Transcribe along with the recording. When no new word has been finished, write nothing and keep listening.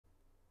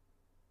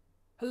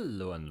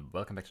Hello and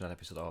welcome back to another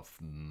episode of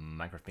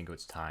Minecraft Bingo.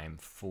 It's time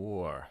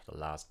for the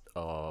last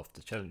of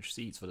the challenge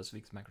seeds for this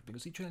week's Minecraft Bingo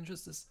seed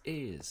challenges. This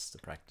is the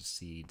practice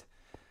seed,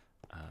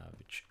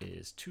 which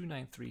is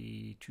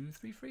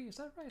 293233. Is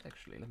that right?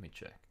 Actually, let me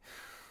check.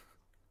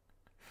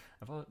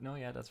 I thought, no,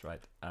 yeah, that's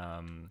right.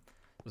 The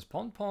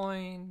spawn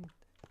point,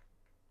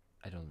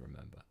 I don't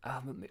remember. I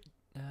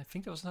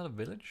think there was another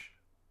village,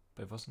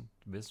 but it wasn't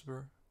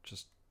visible.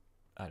 Just,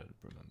 I don't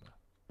remember.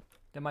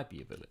 There might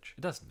be a village.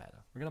 It doesn't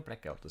matter. We're gonna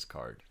black out this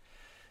card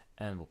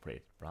and we'll play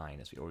it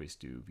blind as we always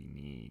do. We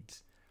need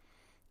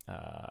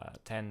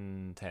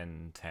 10,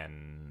 10,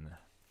 10,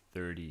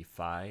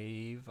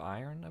 35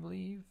 iron, I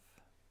believe.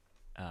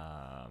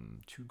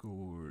 2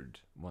 gold,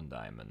 1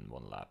 diamond,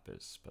 1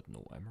 lapis, but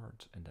no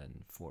emerald, and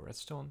then 4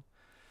 redstone.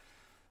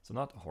 So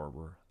not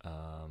horrible.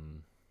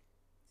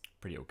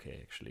 Pretty okay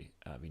actually.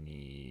 We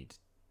need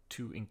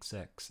 2 ink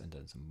sacs and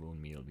then some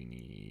bone meal. We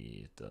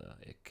need the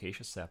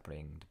acacia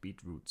sapling, the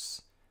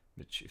beetroots,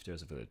 which if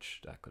there's a village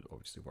that could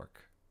obviously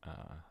work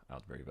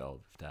out very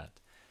well with that.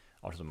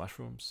 Also the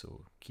mushrooms,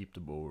 so keep the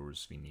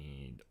boars. We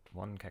need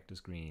 1 cactus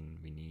green,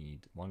 we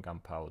need 1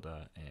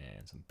 gunpowder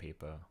and some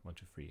paper. 1,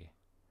 2, 3.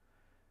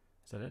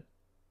 Is that it?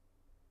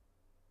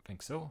 I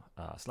think so.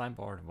 Slime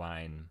board,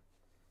 wine,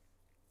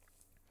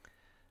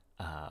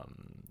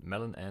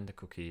 melon and a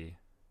cookie.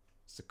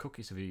 It's the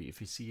cookie, so if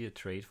we see a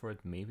trade for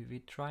it, maybe we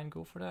try and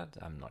go for that.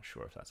 I'm not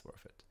sure if that's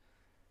worth it.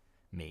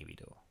 Maybe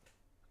though.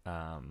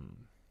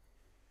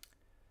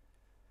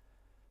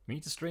 We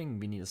need the string,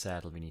 we need a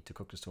saddle, we need to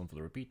cook the stone for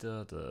the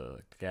repeater,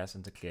 the gas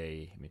and the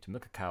clay, we need to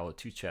milk a cow,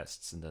 2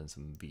 chests, and then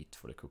some wheat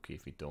for the cookie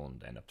if we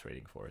don't end up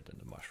trading for it,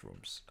 and the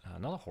mushrooms.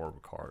 Not a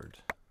horrible card.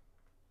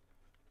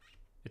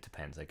 It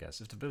depends, I guess.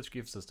 If the village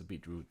gives us the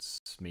beetroots,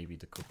 maybe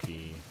the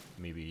cookie,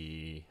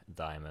 maybe a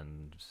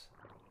diamond,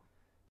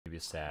 maybe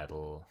a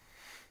saddle.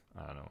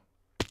 I don't know.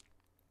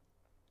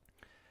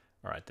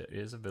 Alright, there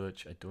is a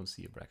village. I don't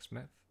see a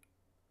blacksmith.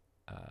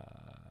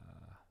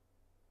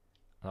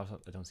 Also,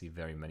 I don't see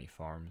very many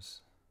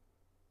farms.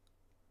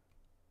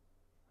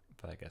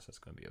 But I guess that's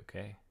going to be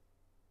okay.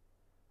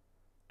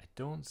 I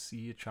don't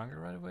see a jungle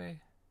right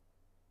away.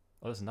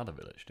 Oh, there's another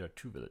village. There are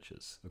 2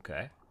 villages.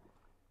 Okay.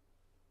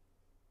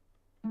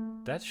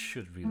 That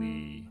should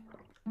really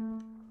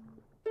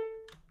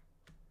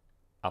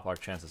up our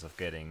chances of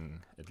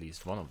getting at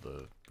least one of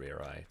the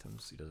rare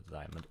items, either the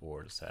diamond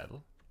or the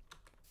saddle.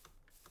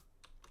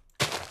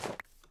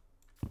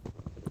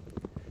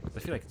 I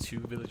feel like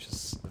 2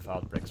 villages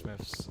without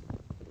blacksmiths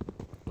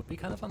would be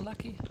kind of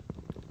unlucky.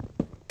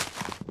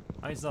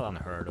 I mean, it's not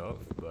unheard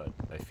of, but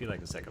I feel like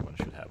the second one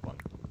should have one.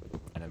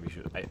 And then we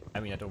should, I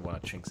mean, I don't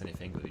want to jinx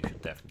anything, but we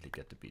should definitely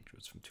get the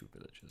beetroots from 2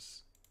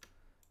 villages.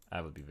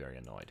 I would be very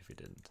annoyed if we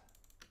didn't.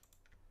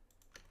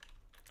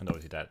 And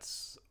obviously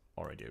that's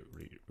already a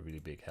really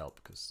big help,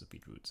 because the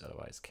beetroots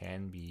otherwise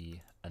can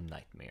be a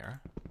nightmare.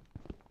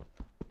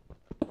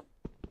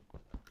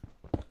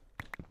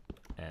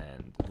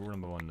 And rule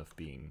number 1 of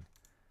being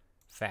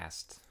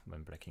fast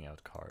when breaking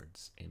out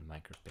cards in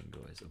Minecraft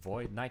Bingo is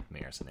avoid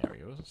nightmare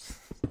scenarios.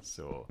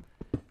 So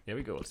here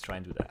we go, let's try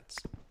and do that.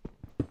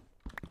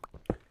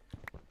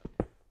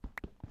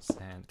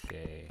 Sand,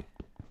 clay.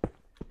 You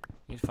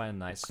need to find a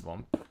nice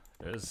swamp.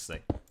 There's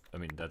like, I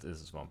mean, that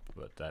is a swamp,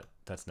 but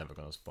that's never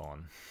gonna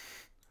spawn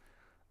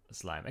a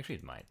slime. Actually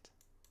it might,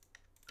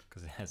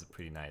 because it has a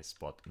pretty nice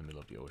spot in the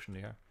middle of the ocean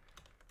there.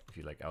 If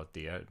you're like out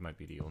there, it might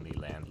be the only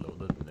land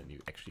loaded, and then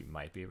you actually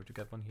might be able to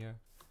get one here.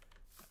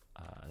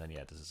 And then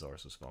yeah, this is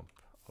also swamp,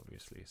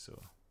 obviously,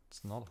 so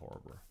it's not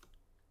horrible.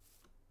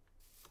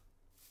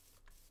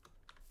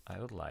 I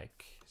would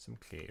like some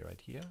clay right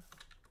here.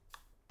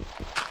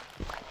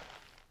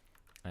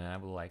 And I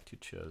would like to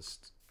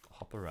just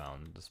hop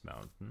around this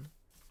mountain.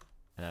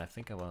 And I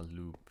think I want to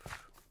loop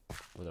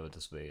whatever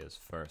this way is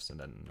first, and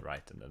then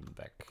right, and then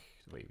back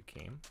the way we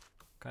came,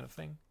 kind of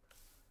thing.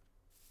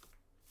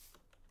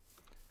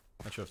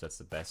 Not sure if that's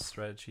the best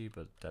strategy,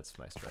 but that's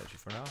my strategy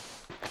for now.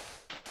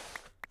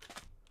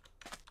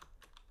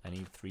 I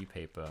need 3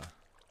 paper.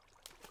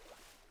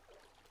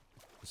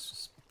 This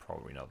is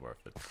probably not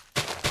worth it.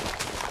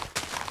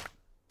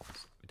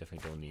 We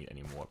definitely don't need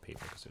any more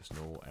paper because there's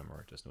no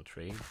emerald, there's no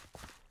trade.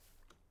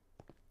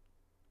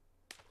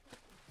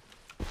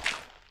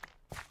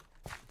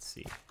 Let's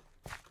see.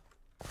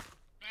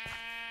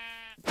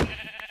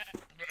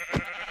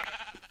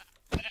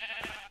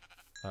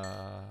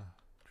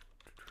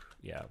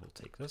 Yeah, we'll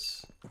take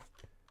this.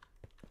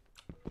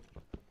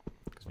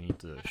 Because we need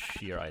the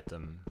shear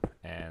item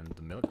and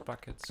the milk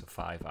bucket, so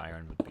 5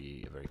 iron would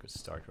be a very good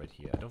start right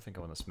here. I don't think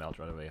I want to smelt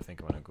right away. I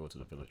think I want to go to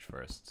the village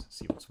first,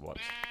 see what's what,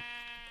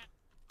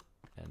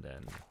 and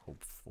then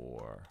hope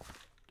for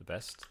the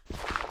best.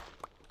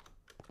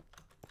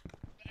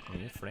 We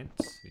need flint?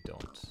 We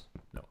don't.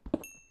 No.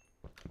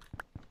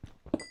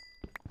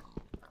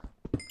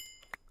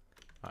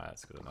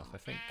 That's good enough, I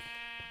think.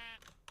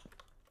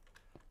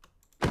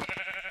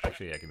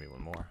 Actually, yeah, give me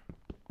 1 more.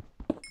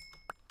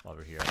 While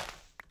we're here.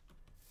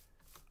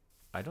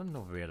 I don't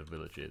know where the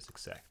village is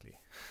exactly.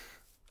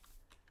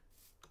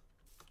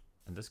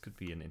 and this could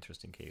be an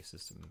interesting cave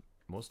system,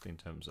 mostly in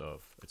terms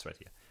of, it's right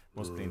here,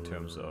 mostly in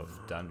terms of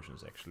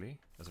dungeons actually.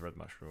 There's a red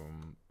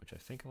mushroom, which I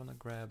think I want to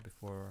grab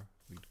before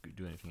we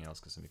do anything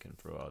else, because then we can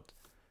throw out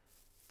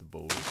the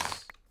bows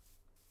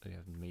that we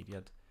haven't made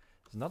yet.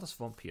 There's another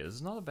swamp here. This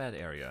is not a bad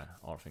area,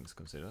 all things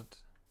considered.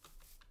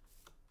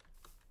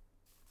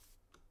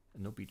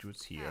 And no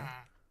beetroots here.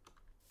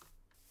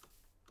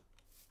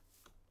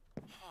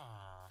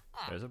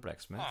 There's a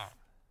blacksmith.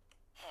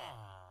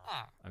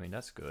 I mean,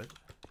 that's good.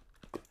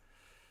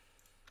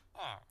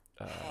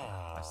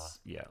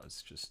 Yeah,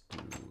 let's just do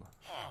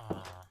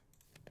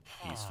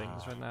these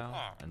things right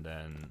now, and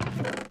then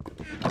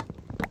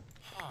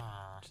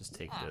just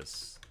take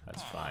this.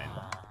 That's fine.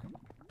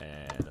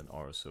 And then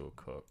also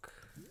cook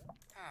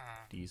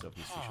these.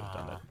 Obviously, should have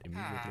done that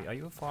immediately. Are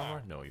you a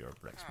farmer? No, you're a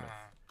blacksmith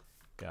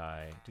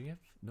guy. Do you have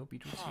no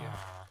beetroots here?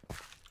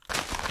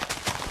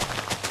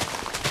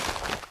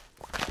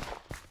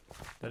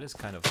 That is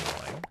kind of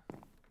annoying.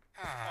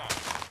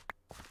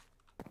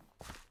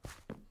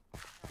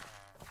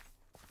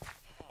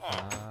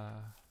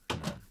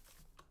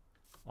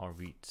 Or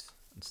wheat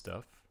and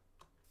stuff.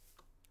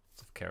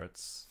 Lots of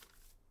carrots.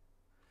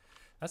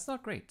 That's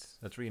not great.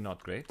 That's really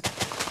not great.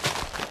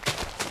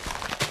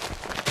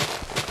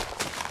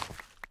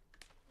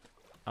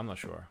 I'm not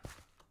sure.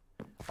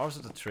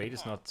 Also, the trade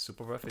is not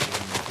super worth it, even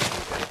if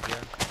you get it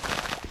here.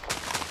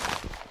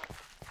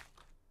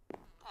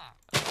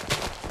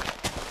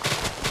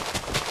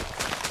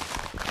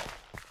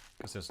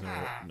 Because there's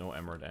no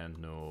emerald and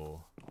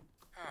no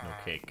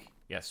cake.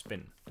 Yeah,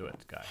 spin. Do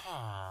it, guy.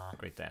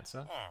 Great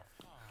dancer.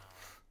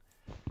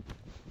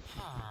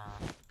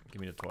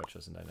 Give me the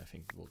torches and then I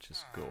think we'll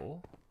just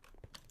go.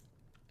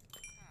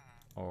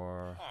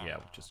 Or, yeah,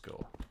 we'll just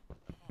go.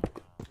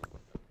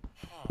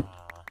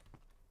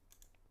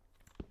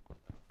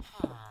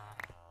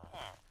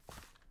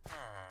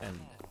 And,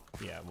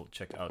 yeah, we'll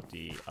check out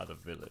the other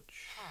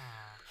village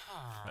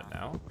right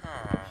now.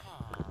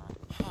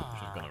 Should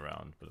have gone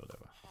around, but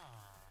whatever.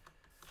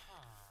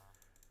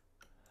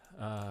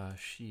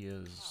 She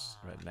is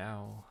right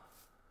now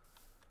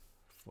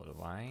for the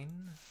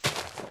wine.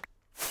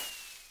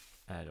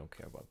 I don't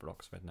care about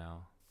blocks right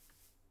now.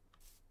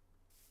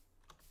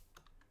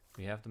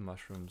 We have the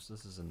mushrooms.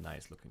 This is a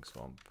nice looking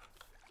swamp.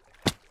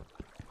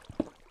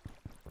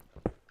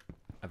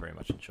 I very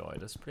much enjoy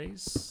this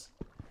place.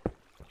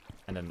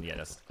 And then, yeah,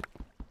 that's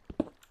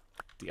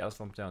the other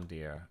swamp down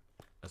there.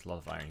 There's a lot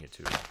of iron here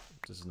too.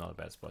 This is not a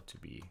bad spot to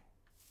be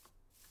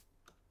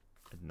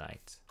at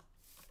night.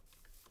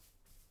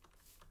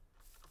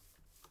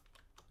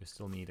 We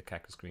still need a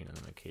cactus green and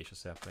an acacia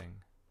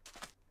sapling.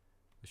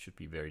 This should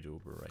be very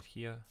doable right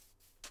here.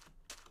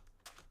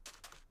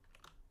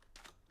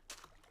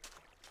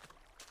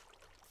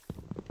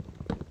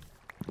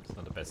 It's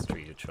not the best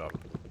tree to chop.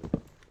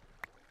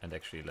 And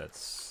actually,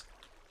 let's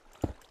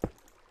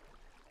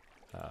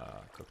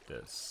cook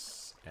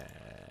this. And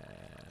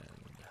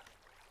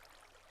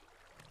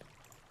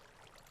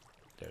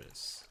there it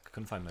is.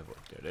 Couldn't find my book.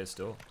 There it is,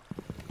 though.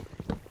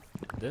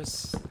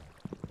 This.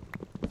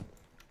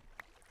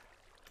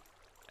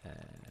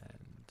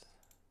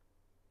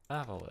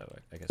 Well, whatever.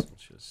 I guess we'll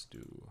just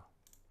do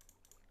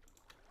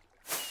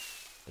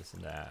this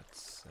and that,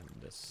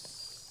 and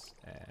this,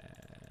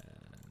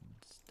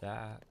 and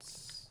that.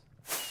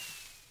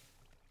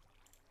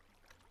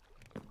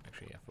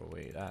 Actually, yeah, throw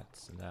away that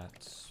and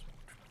that.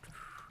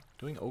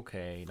 Doing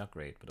okay, not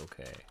great, but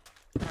okay.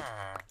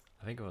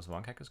 I think it was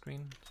one cactus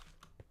green.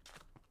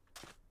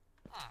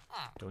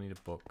 Don't need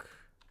a book.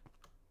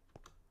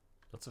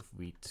 Lots of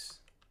wheat.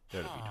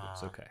 There are the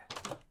beetroots, okay.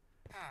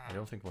 I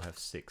don't think we'll have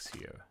 6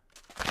 here.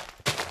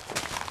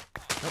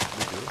 Nope,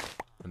 we do.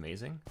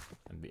 Amazing.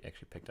 And we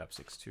actually picked up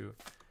 6 too.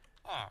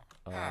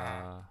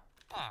 Yeah,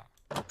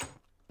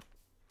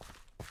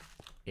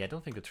 I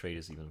don't think the trade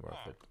is even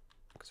worth it.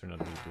 Because we're not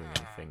really doing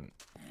anything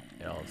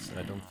else. And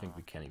I don't think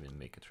we can even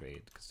make a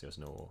trade. Because there's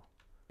no...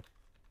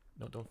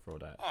 No, don't throw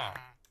that.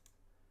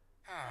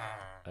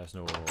 There's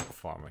no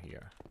farmer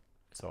here.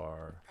 It's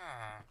our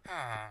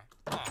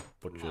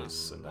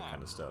butchers and that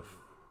kind of stuff.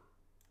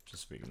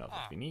 Just really not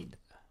what we need.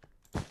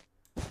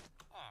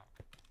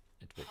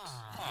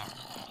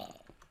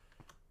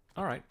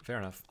 Alright, fair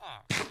enough.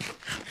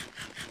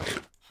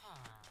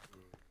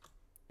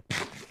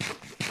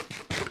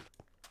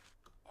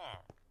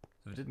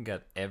 So we didn't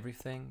get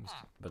everything,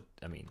 but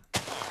I mean,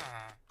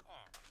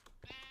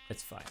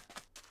 it's fine.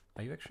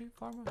 Are you actually a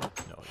farmer? No,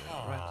 you're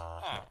not,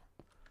 right?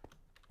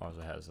 No.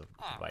 Also has a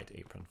white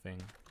apron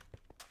thing.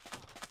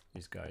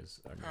 These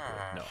guys are no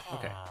good. No,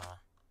 okay.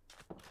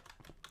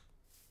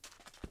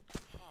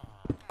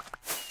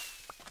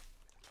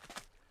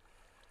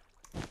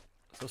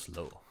 So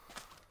slow.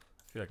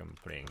 I feel like I'm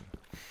playing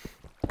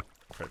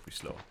incredibly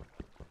slow.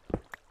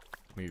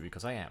 Maybe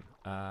because I am.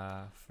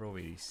 Throw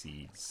away these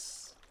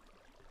seeds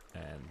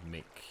and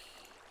make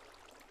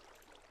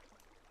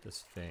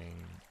this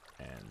thing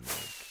and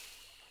make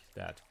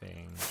that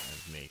thing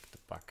and make the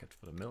bucket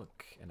for the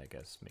milk and I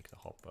guess make the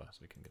hopper so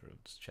we can get rid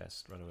of this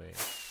chest right away.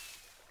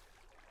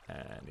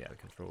 And yeah, we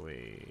can throw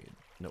away...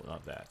 No,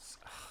 not that.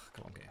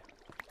 Come on, game.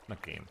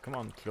 Not game. Come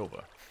on,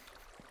 Clover.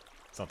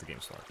 It's not the game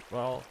start.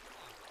 Well...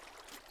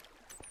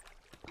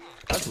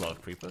 That's a lot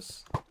of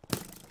creepers.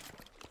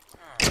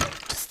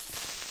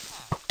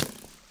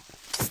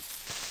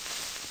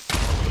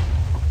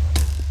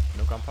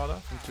 No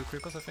gunpowder from 2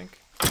 creepers, I think.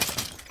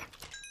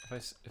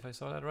 If I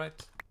saw that right.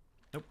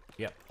 Nope.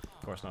 Yeah,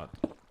 of course not.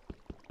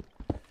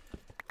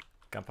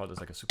 Gunpowder is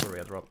like a super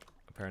rare drop,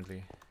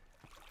 apparently.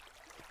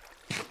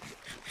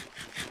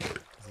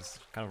 This is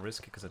kind of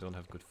risky because I don't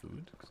have good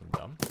food, because I'm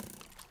dumb.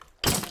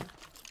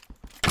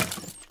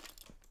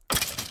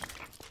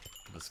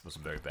 This was a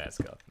very bad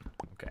skeleton.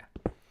 Okay.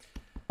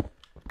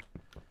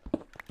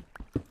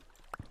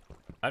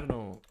 I don't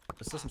know.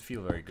 This doesn't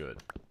feel very good.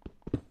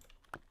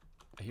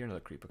 I hear another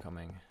creeper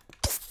coming.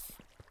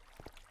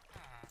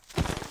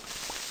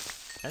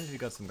 And we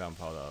got some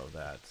gunpowder out of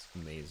that.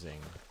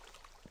 Amazing.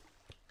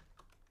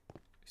 We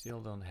still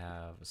don't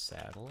have a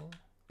saddle.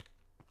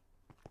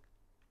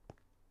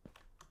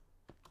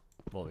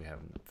 Well, we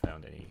haven't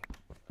found any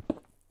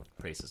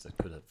places that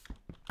could have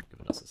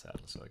given us a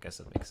saddle, so I guess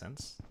that makes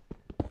sense.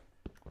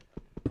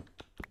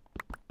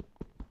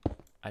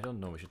 I don't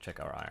know, we should check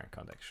our iron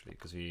count actually,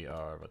 because we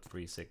are, what,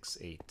 3, 6,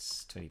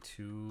 8,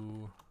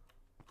 22,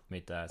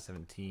 made that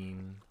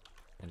 17,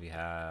 and we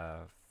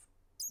have,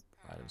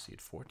 I don't see it,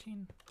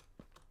 14?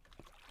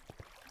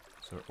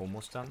 So we're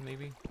almost done,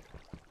 maybe?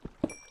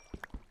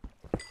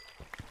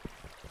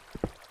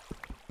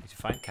 Need to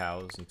find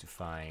cows, need to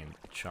find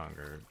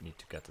Chungar, need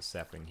to get the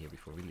sapling here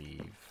before we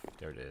leave.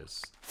 There it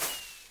is.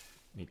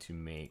 Need to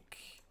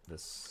make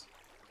this,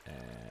 and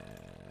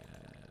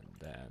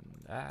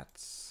then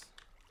that.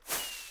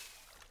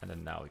 And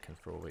then now we can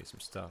throw away some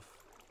stuff.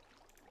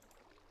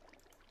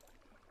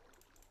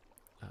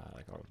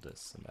 Like all of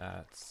this and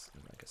that.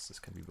 And I guess this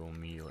can be bone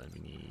meal, and we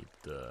need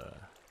the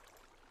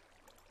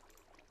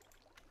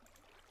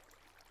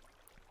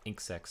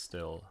ink sac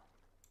still.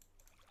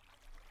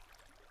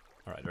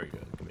 Alright, very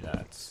good. Give me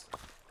that.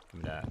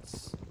 Give me that.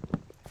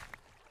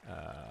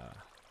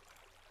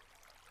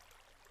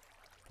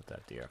 Put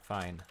that there.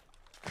 Fine.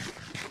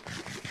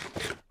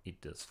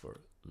 Eat this for a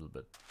little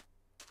bit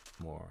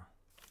more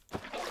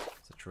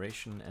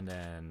saturation, and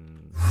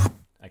then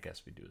I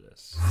guess we do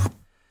this.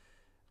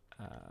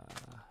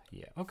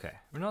 Yeah, okay.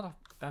 We're not,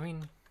 I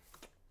mean,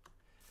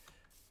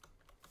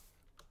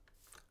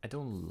 I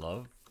don't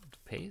love the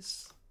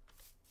pace,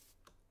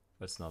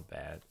 but it's not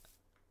bad.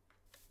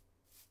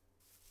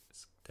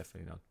 It's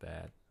definitely not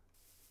bad.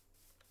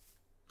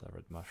 The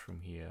red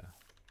mushroom here.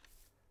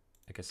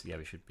 I guess, yeah,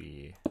 we should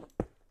be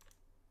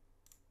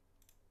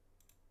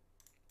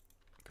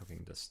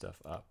cooking this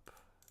stuff up.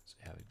 So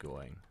we have it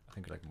going. I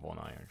think like 1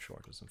 iron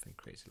short or something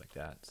crazy like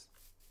that,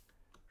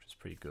 which is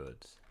pretty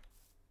good.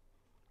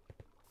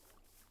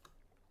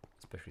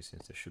 Especially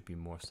since there should be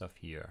more stuff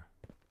here.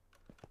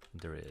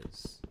 There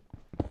is.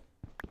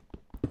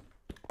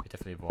 We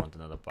definitely want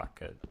another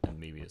bucket, and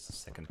maybe it's a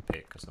second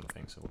pick or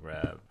something, so we'll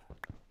grab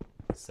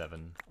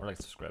 7, or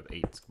let's just grab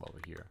 8 while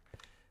we're here.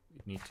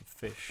 We need to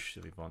fish,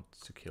 so we want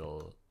to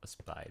kill a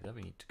spider.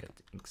 We need to get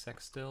the ink sac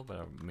still, but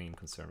our main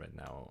concern right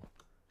now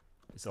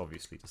is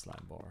obviously the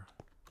slime bar.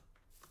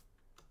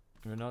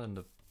 We're not in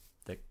the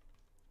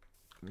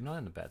we're not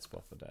in a bad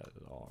spot for that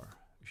at all.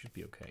 We should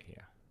be okay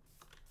here.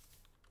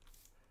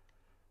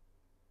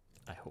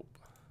 I hope,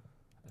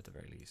 at the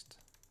very least.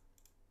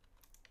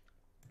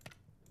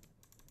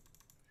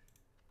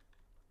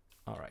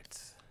 Alright.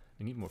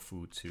 We need more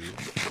food too.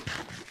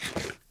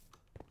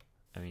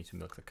 I need to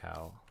milk the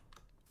cow.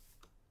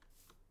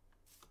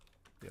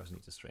 We also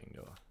need the string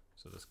though.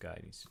 So this guy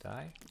needs to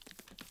die.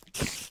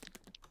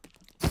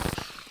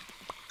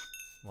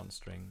 1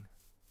 string.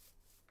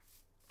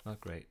 Not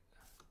great.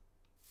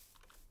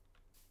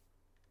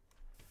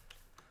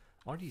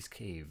 All these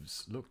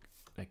caves look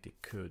like they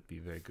could be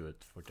very good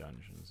for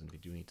dungeons, and we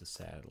do need to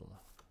saddle.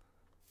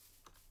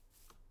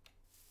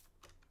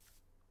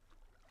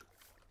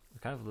 We're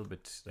kind of a little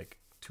bit like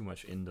too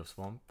much in the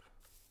swamp,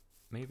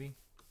 maybe.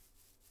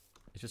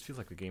 It just feels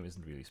like the game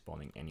isn't really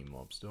spawning any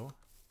mobs though.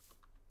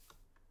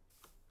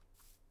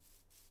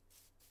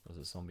 There's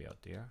a zombie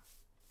out there.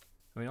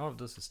 I mean, all of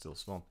this is still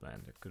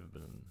swampland. There could have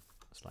been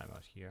a slime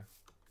out here.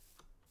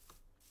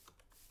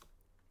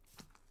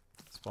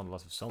 Spawned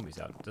lots of zombies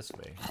out this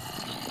way,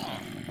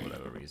 for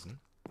whatever reason.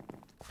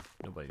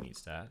 Nobody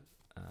needs that.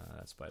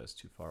 That spider's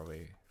too far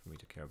away for me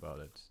to care about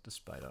it. The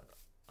spider,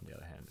 on the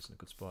other hand, is in a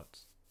good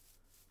spot.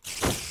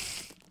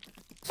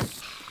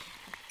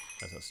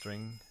 There's our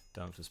string,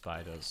 down to the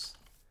spiders.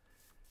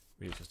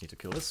 We just need to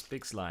kill this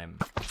big slime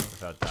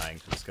without dying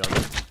to the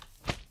skeleton.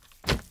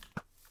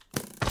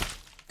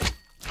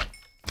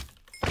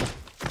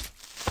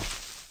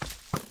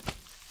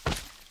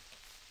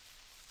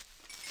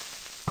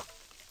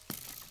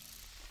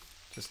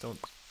 Just don't.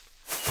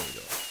 There we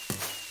go.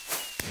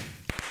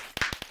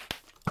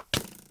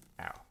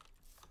 Ow.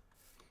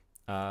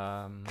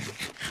 I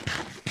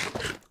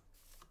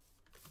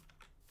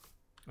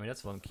mean,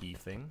 that's one key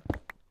thing.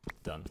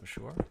 Done for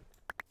sure.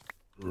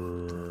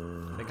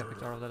 I think I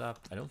picked all of that up.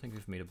 I don't think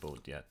we've made a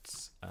boat yet,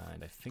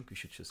 and I think we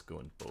should just go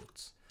in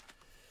boats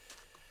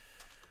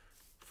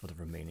for the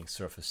remaining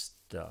surface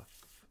stuff,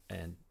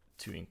 and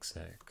 2 ink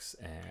sacs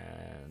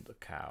and a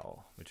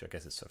cow, which I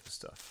guess is surface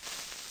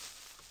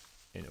stuff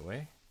in a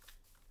way.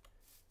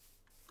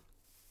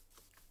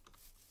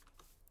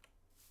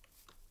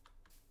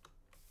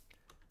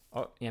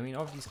 Oh, yeah, I mean,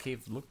 all of these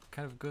caves look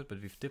kind of good,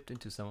 but we've dipped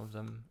into some of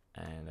them,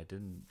 and I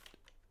didn't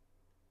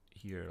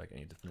hear like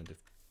any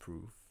definitive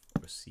proof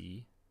or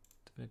see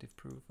definitive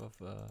proof of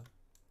a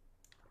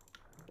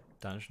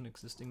dungeon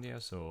existing there,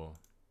 so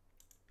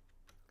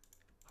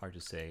hard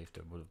to say if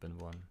there would have been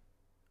one.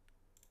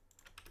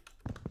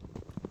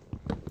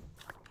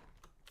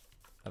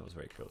 That was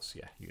very close.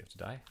 Yeah, you have to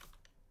die.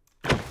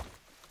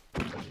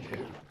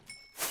 Yeah.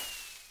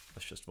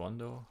 That's just one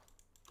though,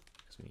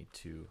 because we need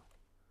 2.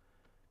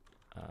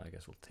 I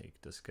guess we'll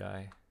take this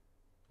guy.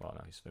 Well,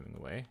 now he's swimming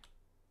away.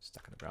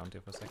 Stuck in the ground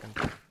there for a second.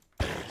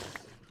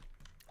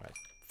 Right,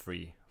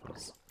 free for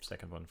the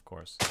second one, of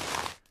course.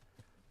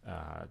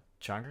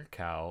 Jungle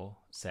cow,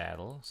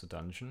 saddle, so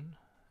dungeon,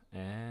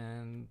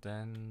 and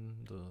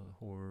then the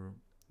whole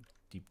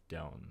deep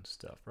down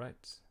stuff,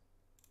 right?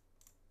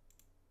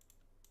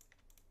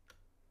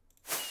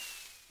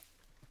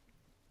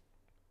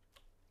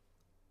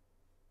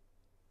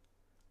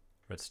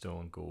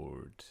 Redstone,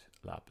 gold,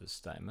 lapis,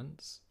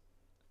 diamonds.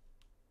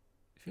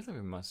 I feel like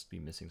we must be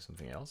missing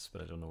something else, but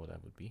I don't know what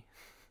that would be.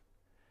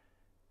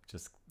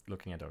 Just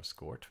looking at our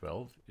score,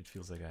 12, it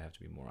feels like I have to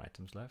be more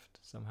items left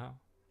somehow.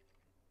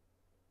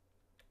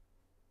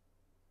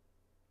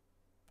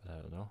 But I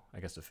don't know. I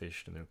guess the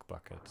fish, the milk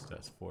bucket,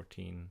 that's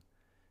 14,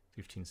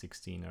 15,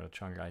 16 are the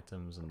chunk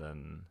items, and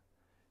then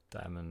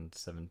diamond,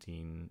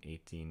 17,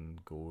 18,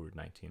 gold,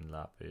 19,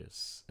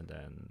 lapis, and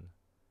then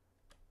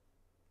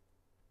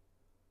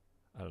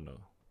I don't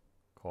know,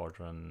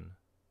 cauldron,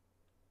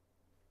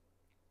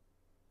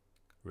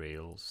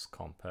 rails,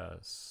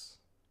 compass,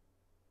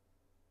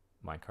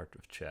 minecart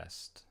with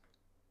chest,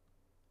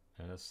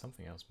 and there's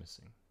something else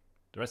missing.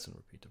 The rest on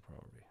repeater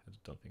probably. I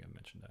don't think I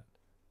mentioned that.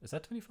 Is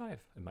that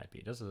 25? It might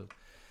be. There's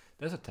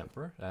a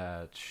temper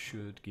that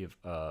should give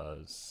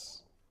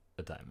us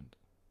a diamond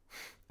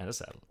and a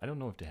saddle. I don't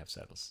know if they have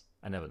saddles.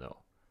 I never know.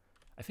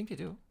 I think they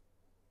do,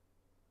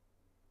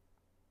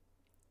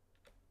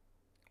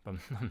 but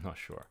I'm not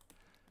sure.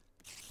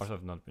 Also,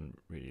 I've not been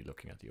really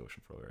looking at the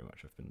ocean floor very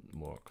much. I've been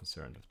more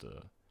concerned with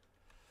the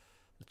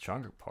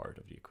chunker part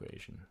of the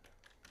equation.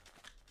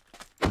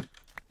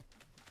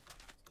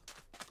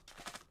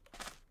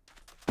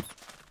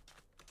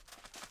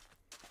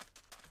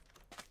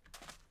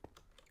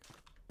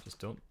 Just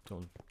don't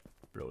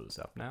blow this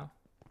up now.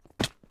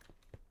 I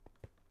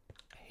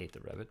hate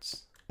the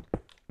rabbits.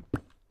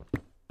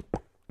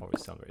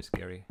 Always sound very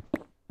scary,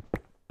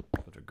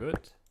 but they're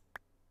good.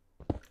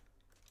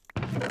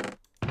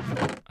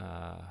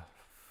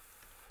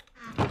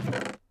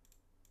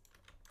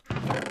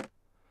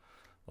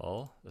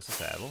 Well, this is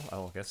saddle.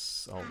 I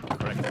guess I'll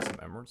correct some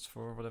emeralds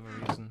for whatever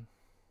reason.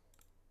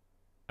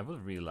 I would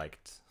have really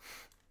liked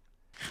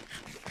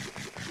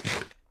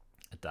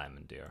a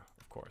diamond there,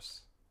 of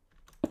course.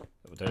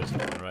 But there isn't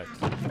one,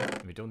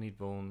 right? We don't need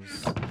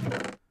bones,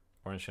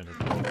 or enchanted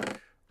book,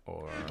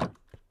 or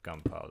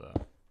gunpowder.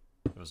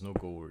 There was no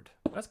gold.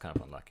 That's kind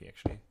of unlucky,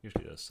 actually.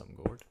 Usually there's some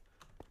gold.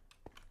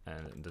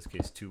 And in this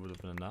case 2 would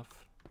have been enough,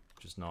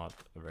 which is not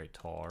a very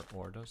tall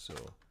order, so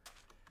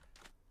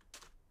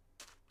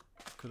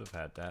could have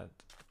had that.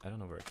 I don't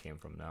know where it came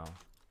from now.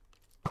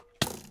 I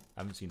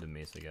haven't seen the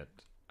mesa yet.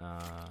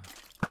 I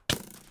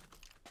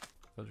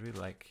would really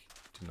like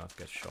to not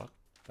get shot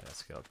by a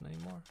skeleton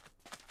anymore.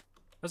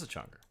 There's a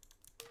chunker.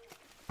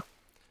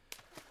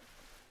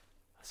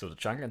 So the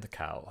chunker and the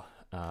cow.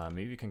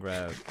 Maybe we can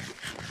grab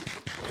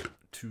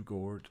 2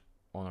 gold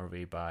on our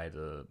way by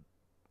the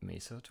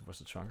mesa towards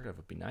the chunker. That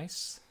would be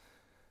nice,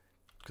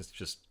 because it's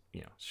just, you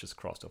know, it's just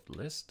crossed off the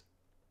list.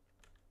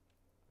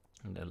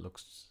 And then it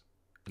looks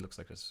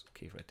like there's a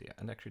cave right there.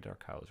 And actually there are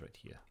cows right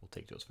here. We'll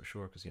take those for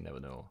sure, because you never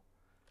know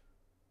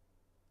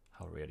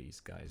how rare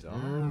these guys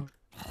are.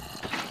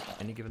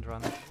 Any given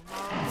run.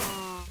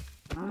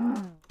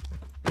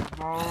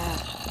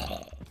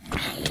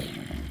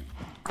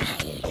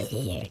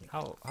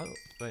 How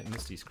do I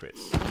miss these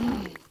crits?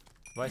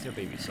 Why is your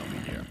baby zombie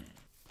here?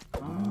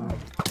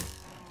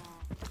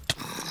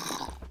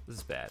 This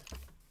is bad.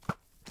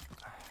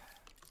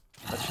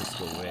 Let's just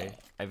go away.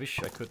 I wish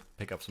I could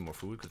pick up some more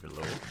food because we're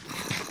low.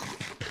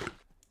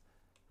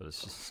 But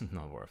it's just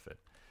not worth it.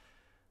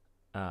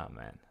 Ah,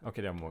 man.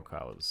 Okay, there are more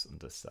cows on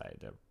this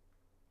side.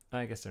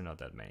 I guess they're not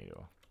that many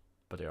though.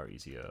 But they are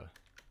easier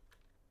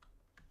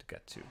to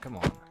get to. Come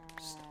on.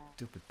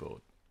 Stupid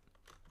boat.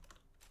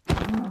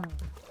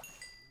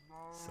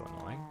 So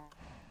annoying.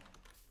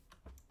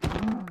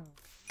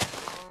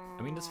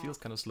 I mean, this feels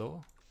kind of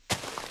slow.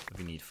 But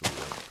we need food,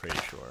 I'm pretty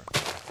sure.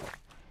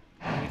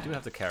 And we do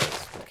have the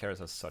carrots. The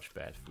carrots are such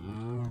bad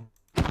food.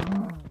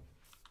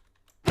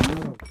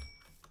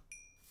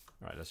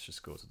 Alright, let's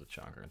just go to the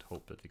chunker and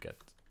hope that we get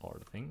all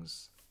the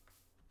things.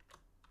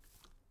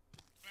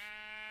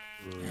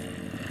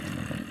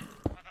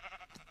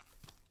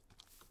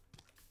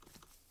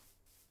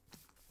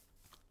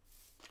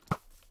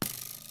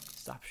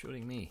 Stop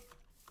shooting me.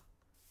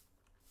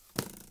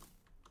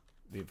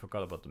 We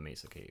forgot about the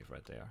Mesa Cave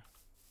right there.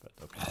 But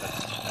okay,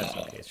 that's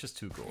okay. It's just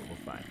 2 gold. We'll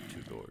find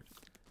 2 gold.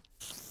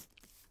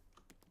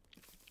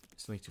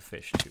 Still need to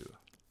fish too.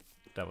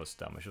 That was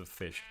dumb. I should have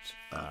fished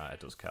at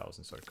those cows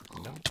and started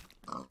cooking them.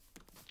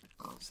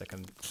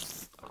 Second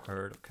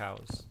herd of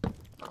cows.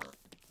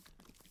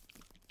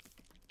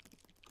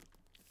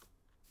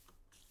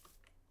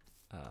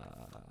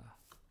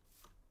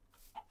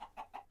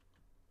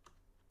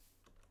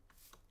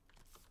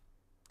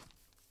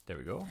 There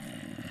we go.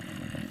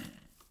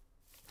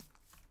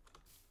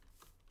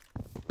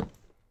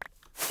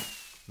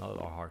 Not at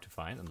all hard to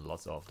find, and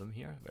lots of them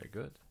here. Very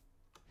good.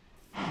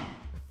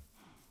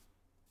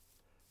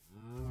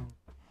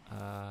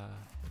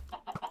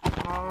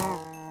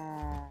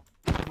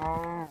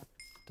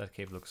 That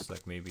cave looks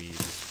like maybe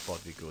the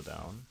spot we go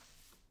down.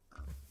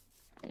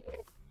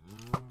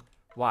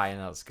 Why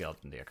another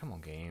skeleton there? Come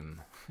on,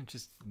 game.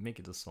 Just make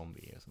it a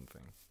zombie or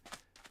something.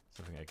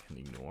 Something I can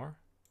ignore.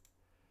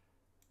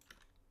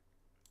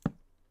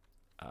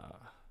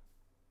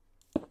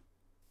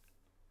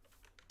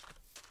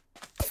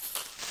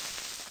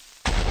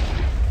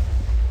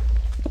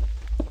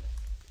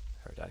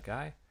 Heard that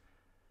guy.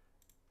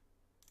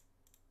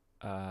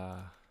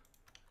 I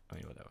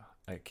mean, whatever.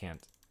 I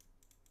can't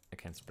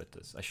split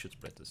this. I should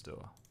split this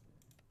though.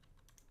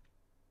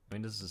 I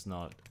mean, this is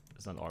not.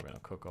 It's not organ or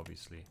cook,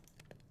 obviously.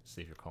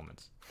 Save your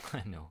comments.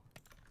 I know.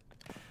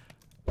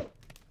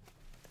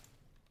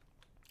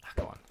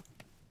 Come on.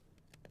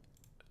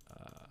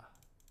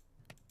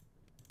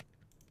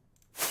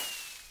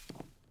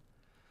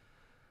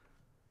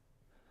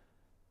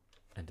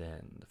 And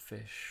then the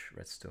fish,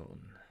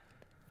 redstone.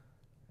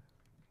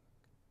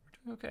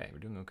 We're doing okay. We're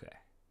doing okay.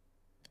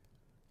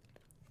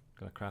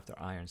 Gonna craft our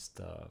iron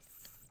stuff.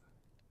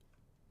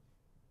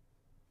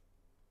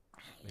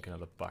 Make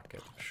another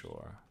bucket,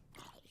 sure.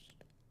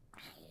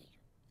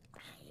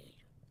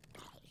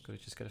 Could we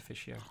just get a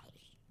fish here?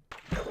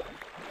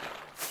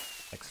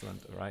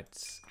 Excellent,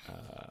 alright.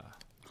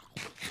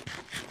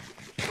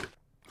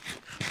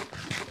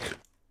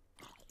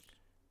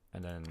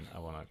 And then I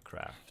want to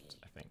craft,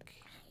 I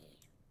think.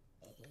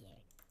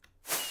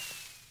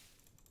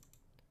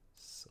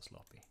 So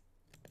sloppy.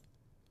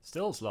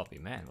 Still sloppy,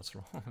 man, what's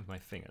wrong with my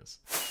fingers?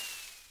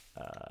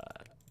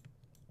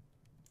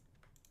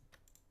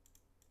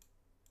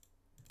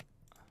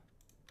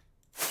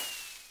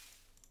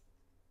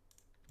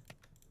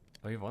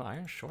 Oh, you have 1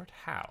 iron short?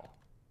 How?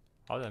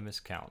 How did I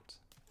miscount?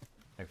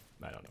 I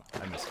don't know.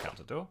 I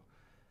miscounted though.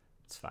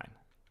 It's fine.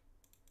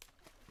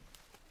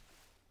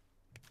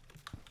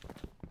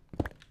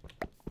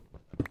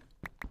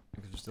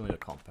 Because we still need a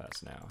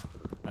compass now.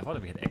 I thought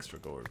that we had extra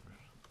gourd,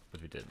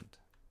 but we didn't.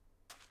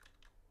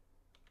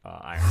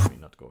 Iron, I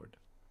mean, not gourd.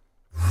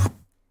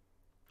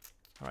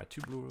 Alright,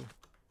 2 blue.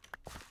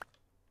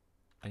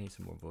 I need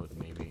some more wood,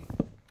 maybe.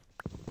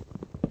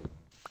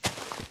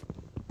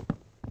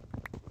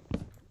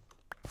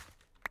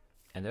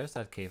 And there's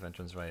that cave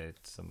entrance right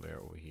somewhere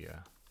over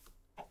here.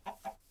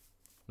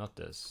 Not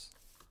this.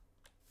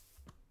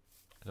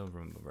 I don't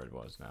remember where it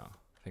was now.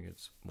 I think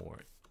it's more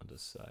on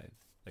this side,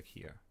 like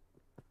here.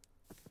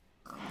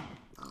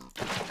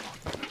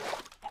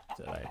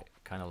 That I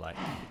kind of like.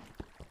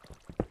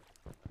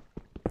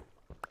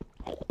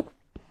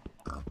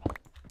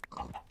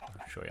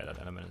 Sure, yeah, that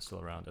element is still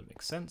around. That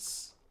makes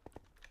sense.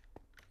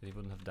 That he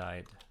wouldn't have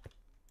died.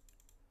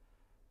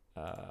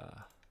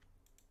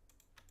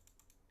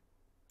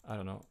 I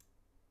don't know.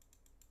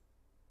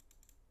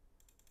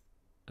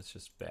 It's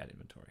just bad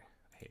inventory.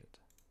 I hate it.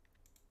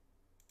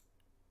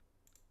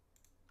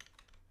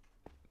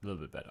 A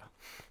little bit better.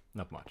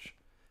 Not much.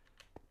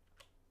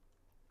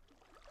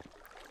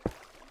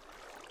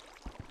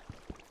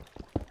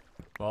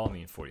 Well, I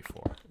mean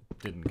 44.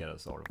 Didn't get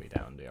us all the way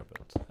down there,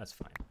 but that's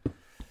fine.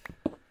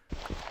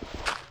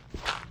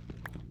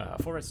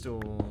 4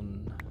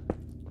 redstone,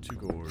 2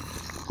 gold,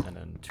 and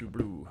then 2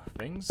 blue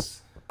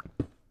things.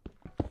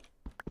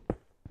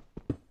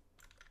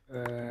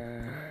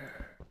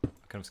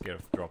 Kind of scared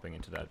of dropping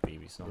into that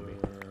baby zombie.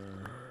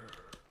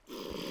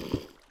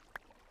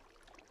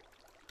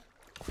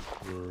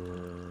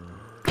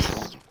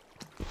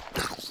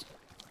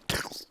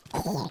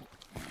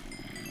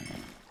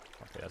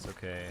 Okay, that's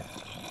okay.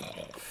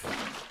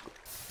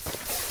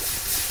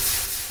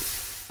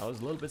 That was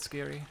a little bit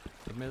scary,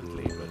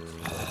 admittedly, but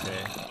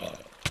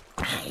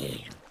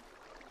okay.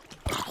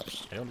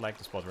 I don't like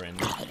the spot we're in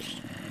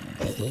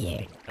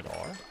at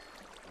all.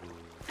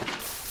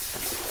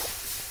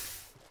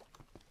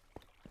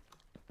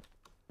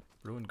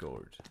 Blue and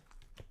gold.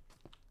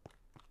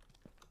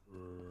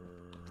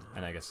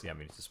 And I guess, yeah, we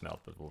need to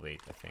smelt, but we'll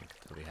wait, I think,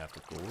 till we have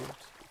the gold.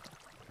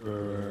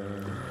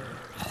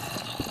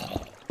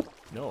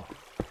 No.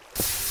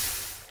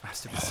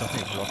 Has to be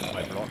something blocking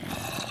my block.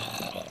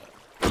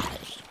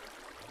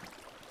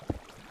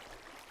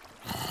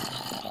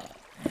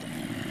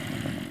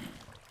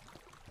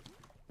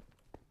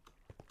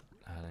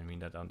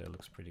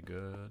 looks pretty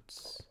good.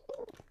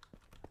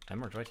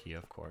 Emerald right here,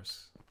 of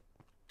course.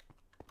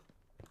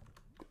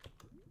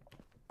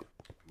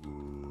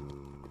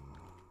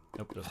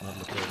 Nope, does not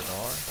look good at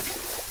all.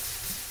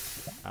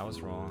 I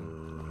was wrong.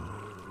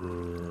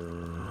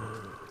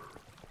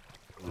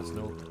 There's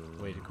no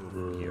way to go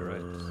from here,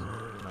 right?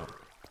 No.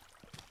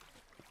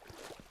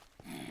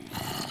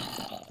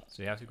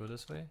 So you have to go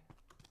this way.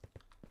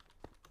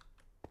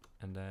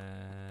 And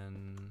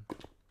then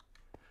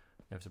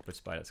you have to put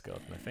spider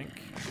skeleton, I think.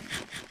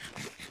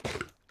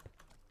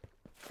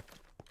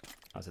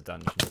 As a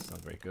dungeon, it's not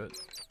very good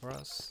for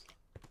us.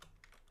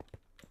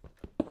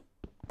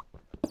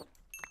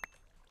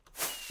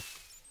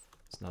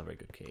 It's not a very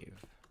good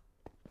cave.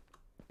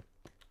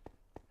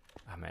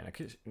 Oh man, I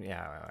could,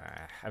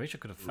 yeah, I wish I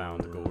could have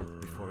found the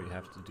gold before you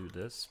have to do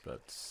this,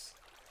 but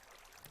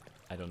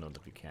I don't know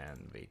that we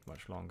can wait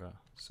much longer,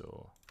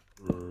 so.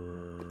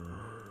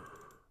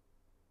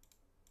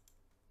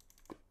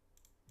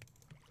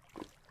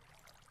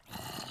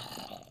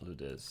 Do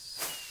this,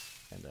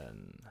 and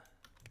then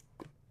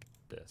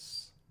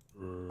this.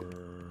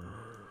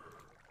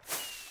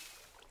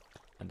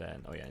 And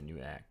then, oh yeah, new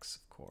axe,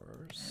 of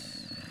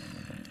course.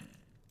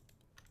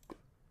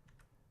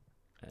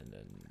 And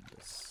then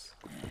this.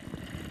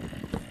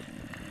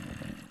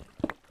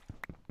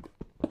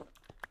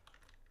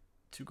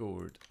 2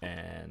 gold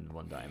and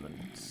 1 diamond.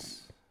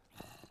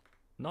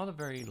 Not a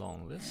very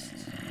long list.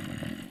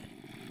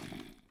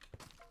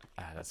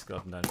 That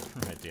skeleton dungeon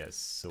right there is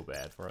so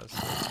bad for us.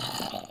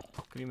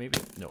 Could you maybe...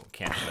 No,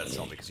 can't do that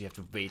zombie, because you have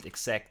to wait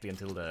exactly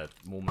until the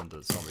moment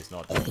the zombie's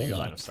not in your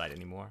line of sight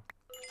anymore.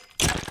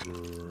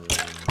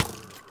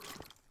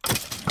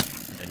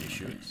 Then you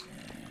shoot.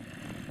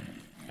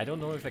 I don't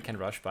know if I can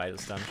rush by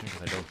this dungeon,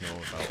 because I don't know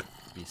if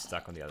I'll be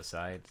stuck on the other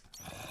side.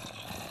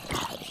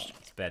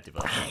 It's bad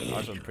development.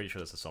 Also, I'm pretty sure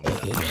there's a zombie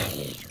there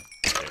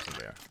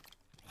somewhere.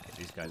 Okay,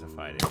 these guys are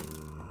fighting.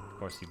 Of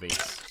course, he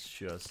waits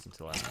just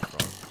until I'm in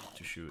front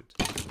to shoot.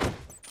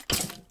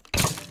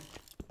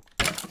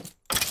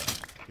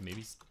 Okay,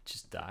 maybe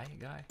just die,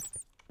 guy?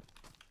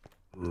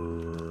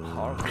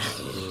 Harvest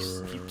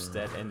just keeps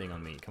that ending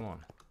on me, come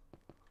on.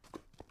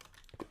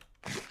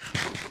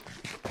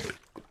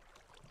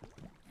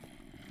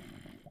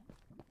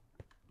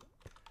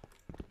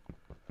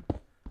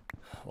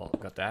 Well,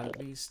 got that at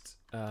least.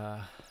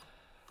 And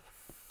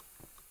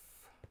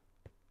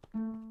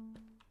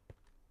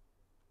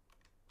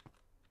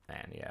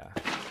yeah.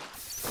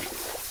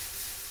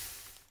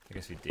 I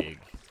guess we dig.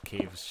 The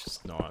cave is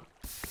just not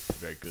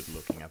very good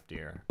looking up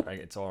there. Like,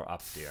 it's all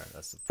up there,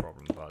 that's the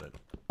problem about it.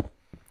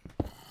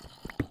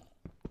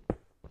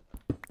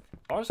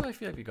 Also, I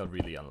feel like we got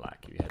really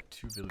unlucky. We had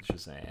 2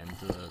 villages and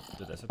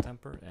the desert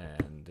temper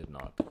and did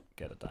not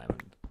get a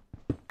diamond.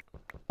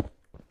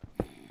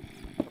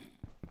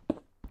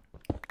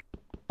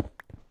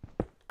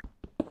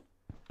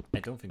 I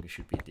don't think we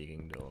should be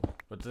digging though.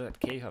 But that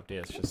cave up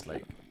there is just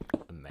like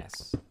a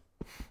mess.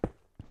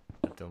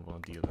 I don't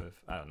want to deal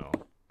with. I don't know.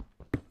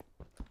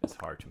 It's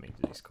hard to make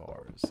these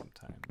cars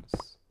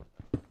sometimes.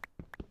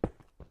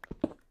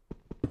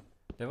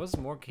 There was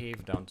more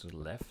cave down to the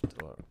left,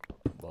 or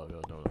well, we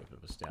don't know if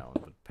it was down,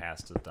 but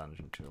past the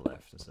dungeon to the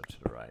left instead of to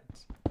the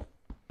right.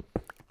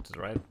 To the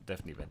right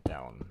definitely went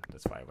down.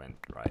 That's why I went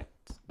right,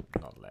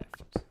 not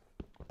left.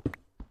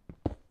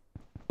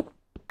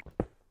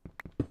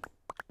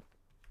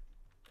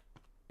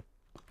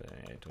 But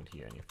I don't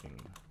hear anything.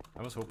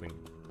 I was hoping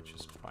to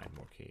just find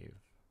more cave.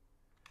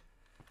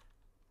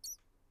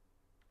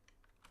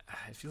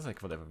 It feels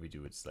like whatever we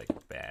do, it's like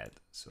bad,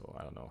 so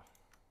I don't know.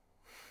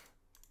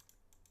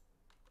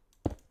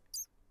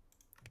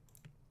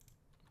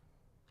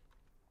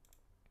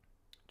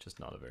 Just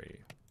not a very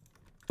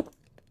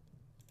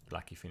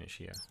lucky finish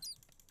here.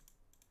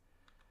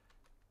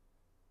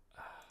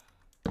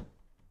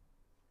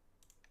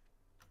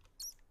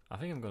 I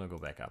think I'm gonna go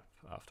back up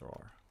after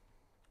all.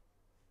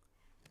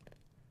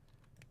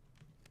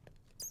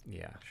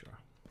 Yeah, sure.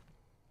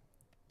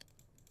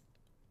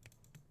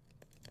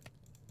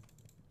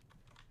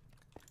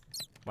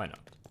 Why not?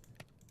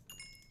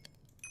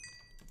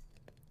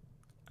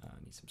 I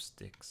need some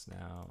sticks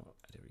now.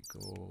 There we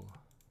go.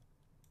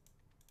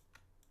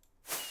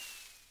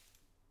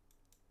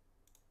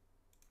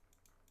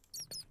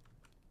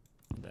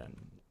 And then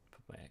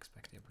put my axe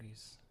back there,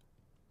 please.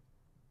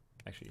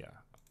 Actually, yeah.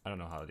 I don't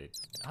know how did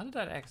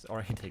that axe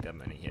already take that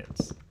many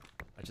hits?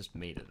 I just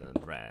made it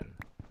and ran.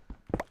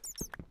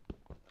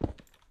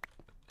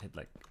 Hit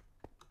like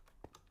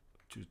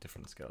 2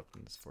 different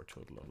skeletons for a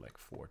total of like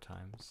 4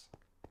 times.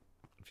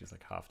 It feels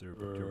like half the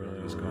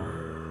durability is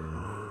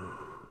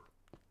gone.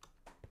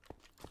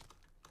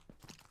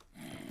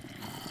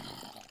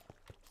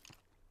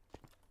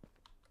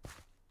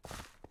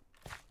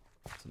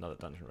 It's another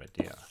dungeon right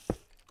there.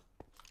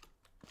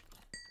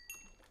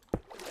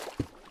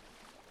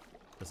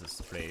 This is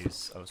the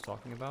place I was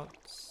talking about.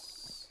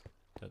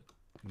 That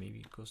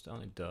maybe goes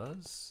down. It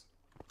does.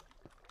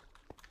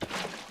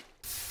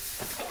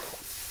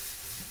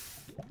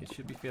 It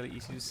should be fairly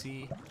easy to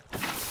see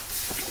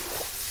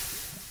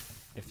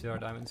if there are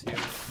diamonds here.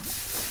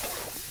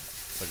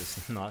 but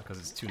it's not because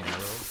it's too narrow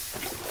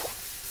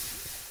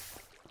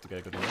to get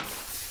a good look.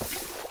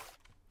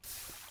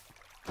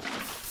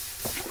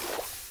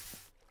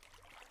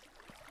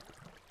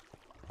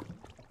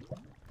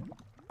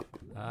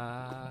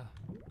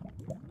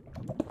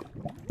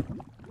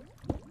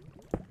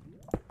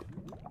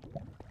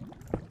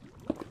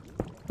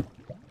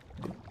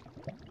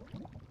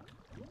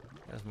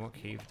 There's more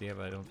cave there,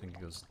 but I don't think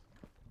it goes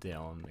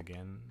down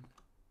again.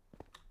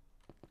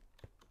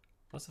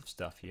 Lots of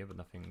stuff here, but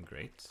nothing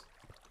great.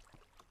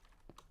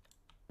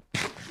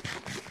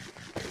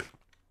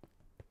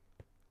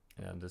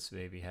 And this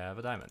way we have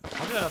a diamond.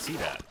 How did I not see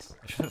that?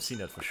 I should have seen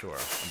that for sure.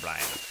 I'm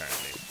blind,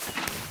 apparently.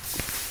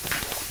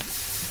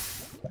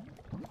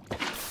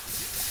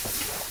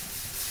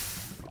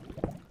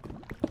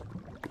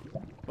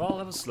 Well,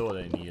 that was slower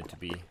than it needed to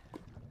be.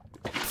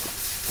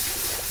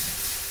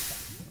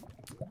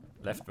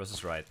 Left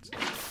versus right.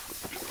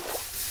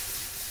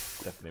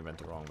 Definitely went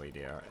the wrong way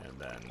there, and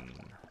then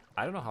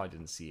I don't know how I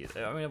didn't see it.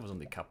 I mean, it was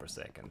only a couple of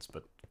seconds,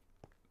 but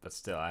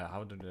still,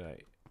 how did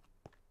I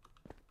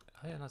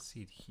not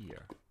see it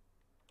here?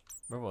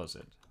 Where was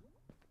it?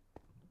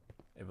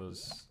 It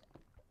was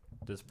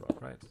this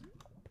block, right?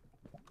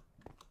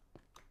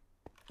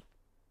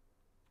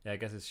 Yeah, I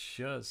guess it's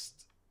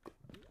just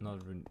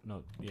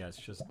yeah, it's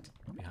just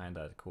behind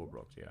that core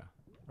block, yeah,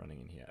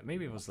 running in here.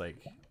 Maybe it was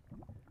like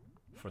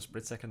for a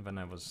split second when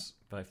I was,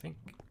 but I think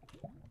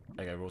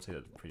like I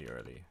rotated pretty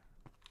early.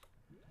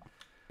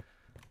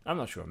 I'm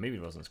not sure, maybe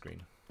it was on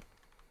screen.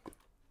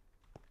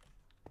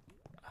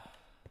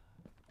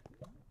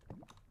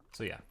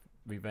 So yeah,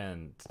 we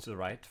went to the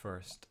right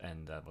first,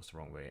 and that was the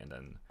wrong way, and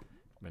then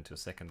went to a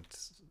second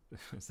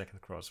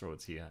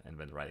crossroads here and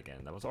went right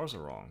again. That was also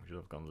wrong. We should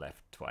have gone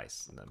left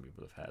twice, and then we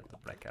would have had the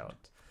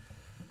blackout.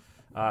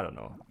 I don't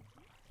know.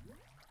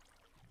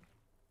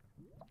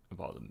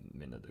 About a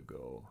minute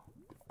ago.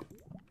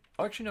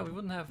 Oh, actually no, we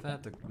wouldn't have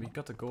had the... We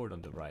got the gourd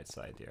on the right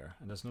side here,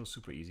 and there's no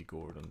super easy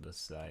gourd on this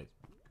side.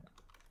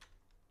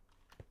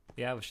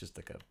 Yeah, it was just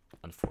like a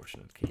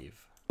unfortunate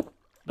cave.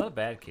 Not a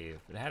bad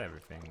cave. It had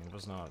everything. It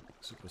was not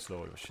super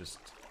slow. It was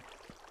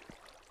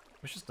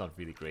just not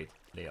really great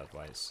layout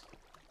wise.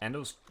 And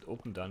those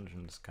open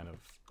dungeons kind of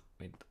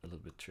made it a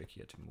little bit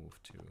trickier to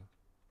move to.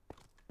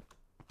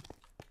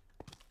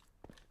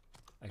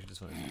 Actually,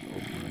 this one isn't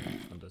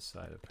open on this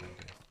side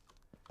apparently.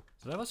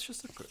 So that was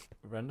just a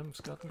random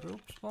skeleton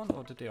group spawn,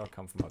 or did they all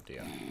come from up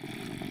there?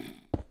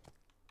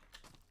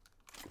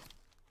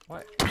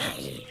 Why?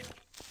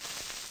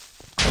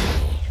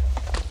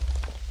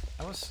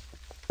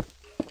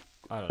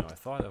 I don't know, I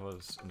thought I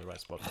was in the right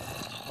spot.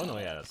 Oh no,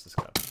 yeah, that's the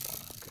skeleton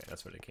spawn. Okay,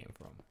 that's where they came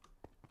from.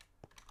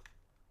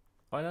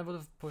 Oh, and that would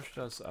have pushed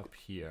us up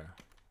here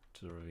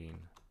to the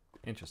ravine.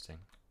 Interesting.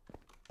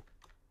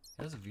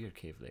 That's a weird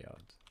cave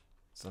layout.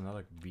 It's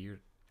another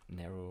weird,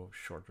 narrow,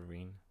 short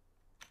ravine.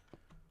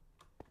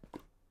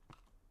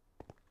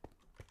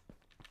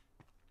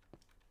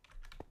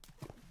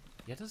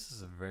 Yeah, this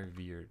is a very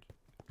weird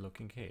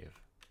looking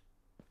cave.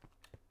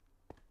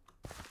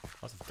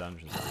 Lots of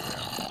dungeons over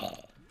there.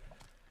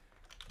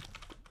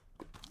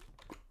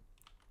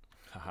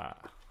 Haha.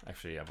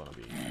 Actually, I want to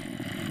be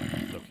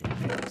looking at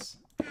this.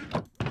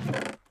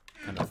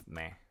 Kind of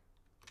meh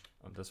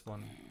on this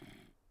one.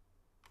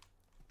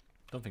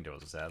 Don't think there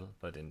was a saddle,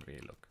 but I didn't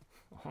really look.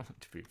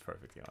 To be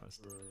perfectly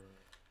honest.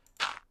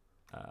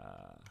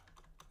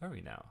 Where are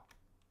we now?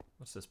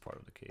 What's this part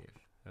of the cave?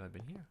 Have I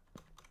been here?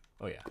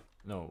 Oh yeah.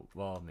 No,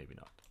 well, maybe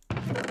not.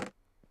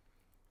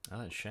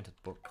 An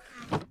enchanted book.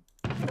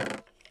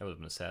 That would have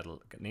been a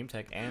saddle. Name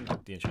tag and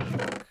the enchanted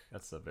book.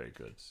 That's a very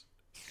good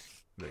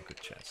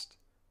chest.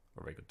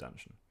 Or very good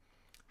dungeon.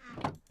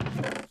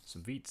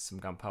 Some wheat, some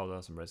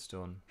gunpowder, some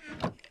redstone.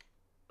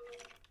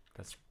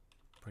 That's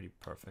pretty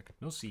perfect.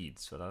 No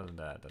seeds, but other than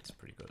that, that's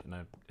pretty good.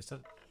 And is that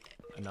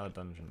another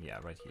dungeon? Yeah,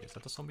 right here. Is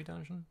that the zombie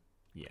dungeon?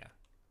 Yeah.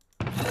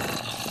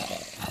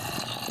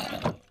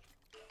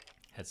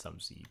 Had some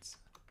seeds.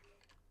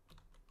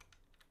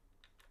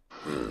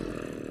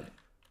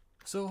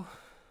 So,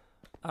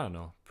 I don't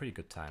know. Pretty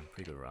good time.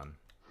 Pretty good run.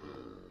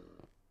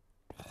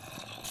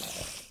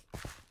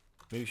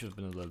 Maybe should have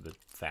been a little bit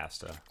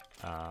faster.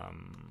 I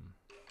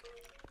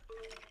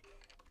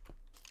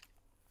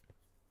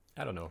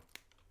don't know.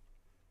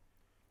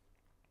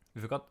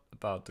 We forgot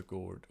about the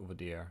gourd over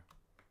there.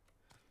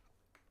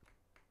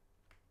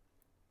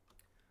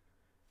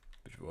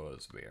 Which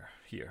was where?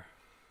 Here.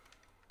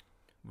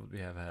 Would we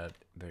have had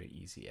very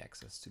easy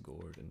access to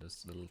gourd in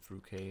this little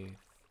fruit cave?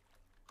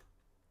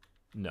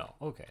 No.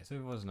 Okay, so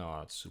it was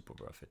not super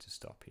worth it to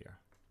stop here.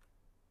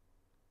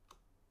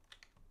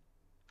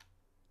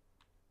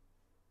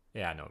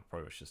 Yeah, no, it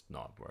probably was just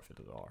not worth it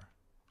at all.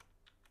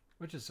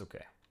 Which is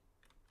okay.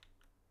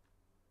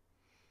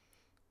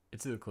 It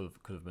still could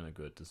have been a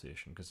good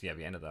decision, because yeah,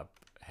 we ended up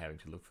having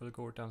to look for the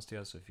gourd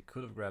downstairs, so if you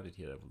could have grabbed it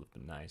here, that would have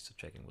been nice. So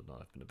checking would not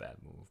have been a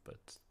bad move,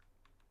 but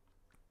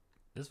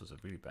this was a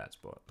really bad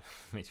spot.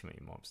 Way too many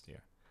mobs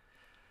there.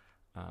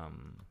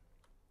 And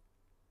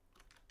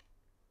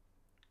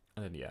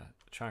then yeah,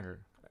 chunker.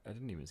 I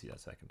didn't even see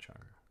that second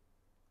chunker.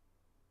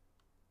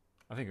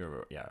 I think we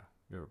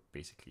were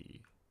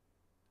basically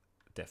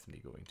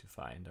definitely going to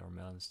find our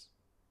melons.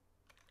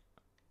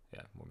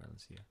 Yeah, more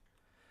melons here.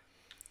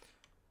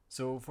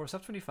 So for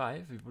sub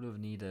 25, we would have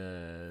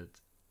needed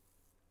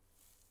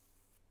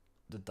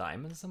the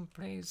diamond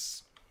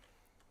someplace,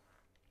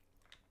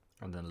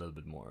 and then a little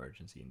bit more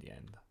urgency in the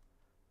end.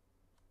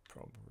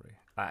 Probably.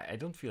 I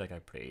don't feel like I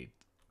played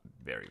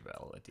very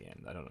well at the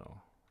end. I don't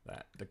know.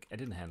 I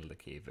didn't handle the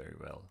cave very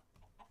well.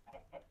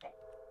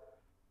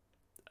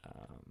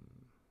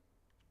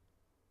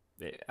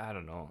 I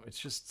don't know. It's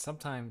just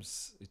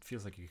sometimes it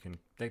feels like you can,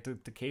 like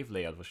the cave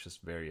layout was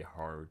just very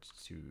hard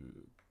to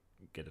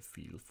get a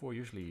feel for.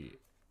 Usually,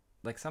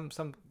 like some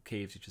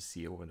caves you just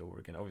see over and over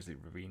again. Obviously,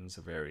 ravines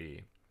are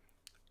very,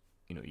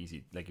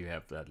 easy. Like you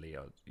have that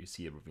layout, you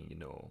see a ravine, you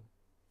know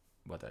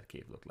what that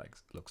cave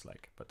looks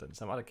like. But then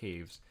some other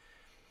caves,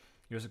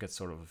 you also get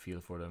sort of a feel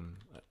for them.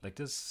 Like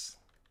this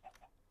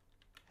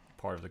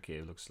part of the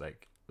cave looks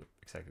like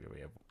exactly the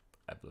way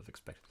I would have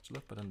expected it to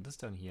look. But then this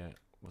down here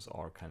was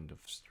all kind of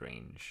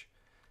strange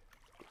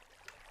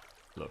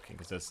looking,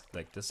 because there's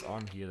like this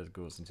arm here that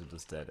goes into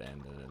this dead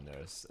end, and then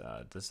there's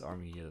this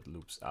arm here that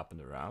loops up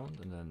and around,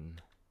 and then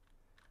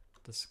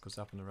this goes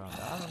up and around.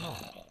 I don't know.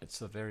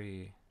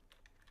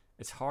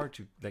 It's hard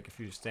to, like, if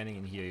you're standing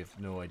in here, you have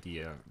no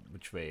idea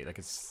which way. Like,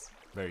 it's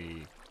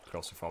very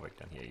claustrophobic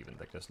down here. Even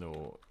like there's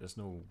no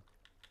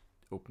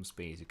open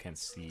space. You can't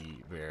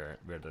see where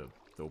the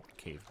open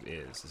cave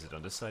is. Is it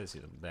on this side? Is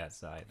it on that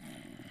side?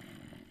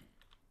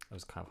 It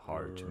was kind of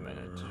hard to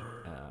manage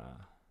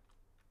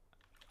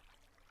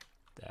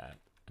that.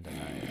 And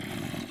then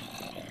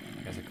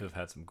I guess I could have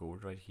had some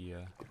gold right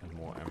here and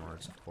more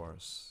emeralds, of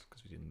course,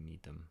 because we didn't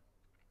need them.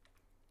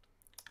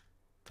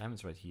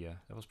 Diamonds right here.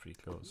 That was pretty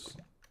close,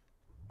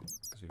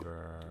 because we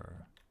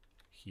were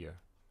here.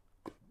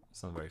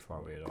 It's not very far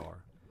away at all.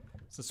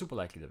 It's not super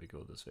likely that we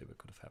go this way, but it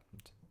could have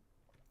happened.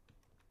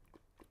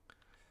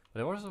 But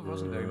there also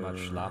wasn't very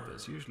much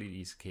lapis. Usually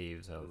these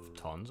caves have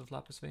tons of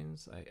lapis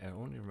veins. I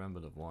only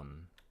remember the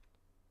one.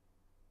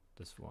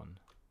 This one.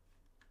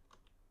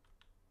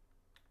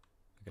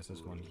 I guess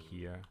there's one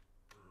here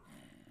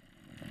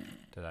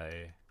that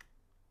I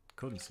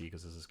couldn't see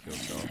because this is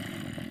closed off.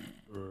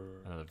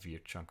 Another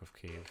weird chunk of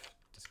cave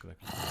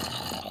disconnected.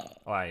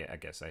 Oh, I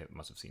guess I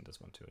must have seen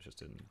this one too. I just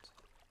didn't.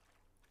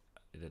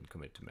 It didn't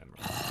commit to memory.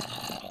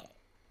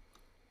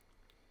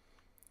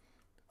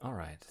 All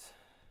right.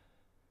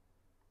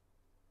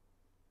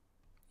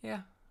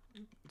 Yeah,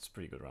 it's a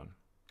pretty good run.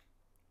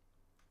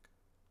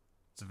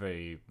 It's a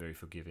very, very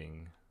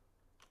forgiving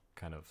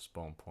kind of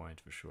spawn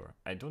point for sure.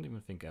 I don't even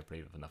think I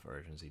played with enough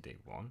urgency day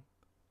one,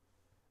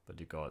 but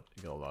you got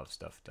a lot of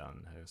stuff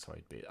done.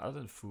 Sorry, other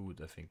than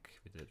food, I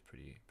think we did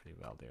pretty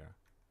well there.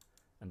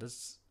 And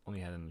this only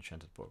had an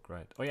enchanted book,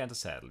 right? Oh yeah, the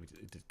saddle. We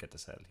did get the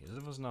saddle here. So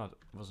it was not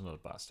a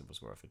bust. It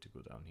was worth it to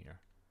go down here.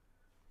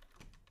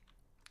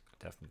 It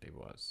definitely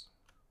was.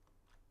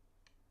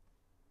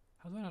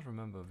 How do I not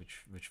remember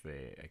which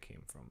way I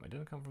came from? I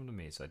didn't come from the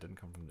maze, so I didn't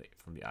come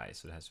from the ice,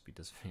 so it has to be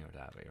this way or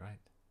that way, right?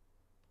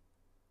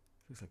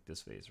 Looks like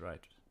this way is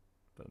right,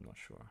 but I'm not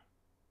sure.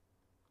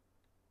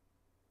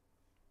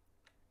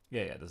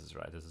 Yeah, this is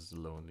right. This is the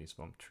lonely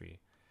swamp tree.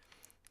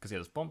 Because yeah,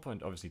 the spawn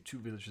point, obviously 2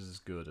 villages is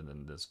good, and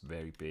then this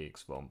very big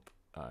swamp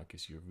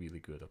gives you a really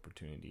good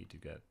opportunity to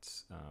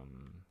get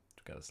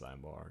a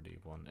slime bar day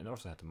one. And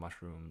also had the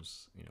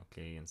mushrooms,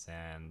 clay and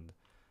sand,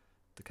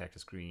 the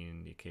cactus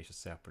green, the acacia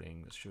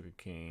sapling, the sugar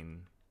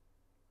cane.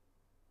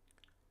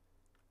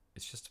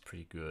 It's just a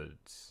pretty good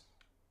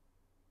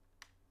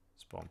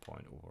spawn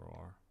point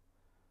overall.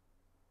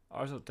 I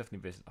also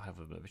definitely have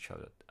a bit of a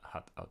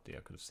hut out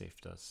there. Could have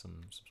saved us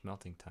some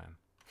smelting time,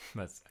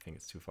 but I think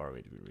it's too far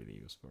away to be really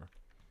used for.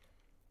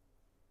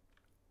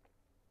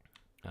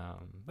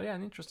 But yeah,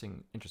 an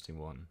interesting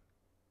one.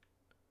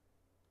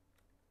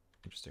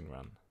 Interesting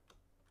run.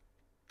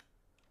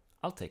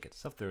 I'll take it.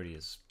 Sub 30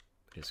 is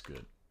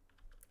good.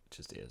 It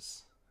just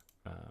is.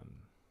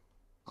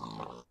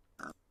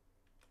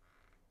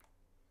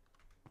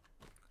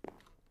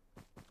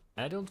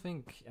 I don't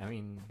think. I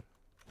mean,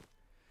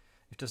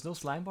 if there's no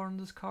slime bar on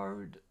this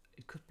card,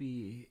 it could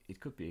be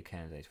a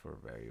candidate for a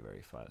very,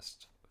 very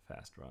fast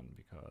run,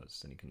 because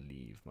then you can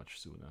leave much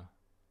sooner.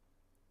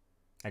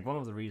 Like, one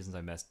of the reasons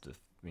I messed with,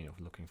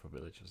 looking for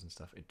villages and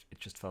stuff, it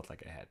just felt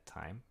like I had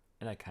time,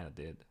 and I kind of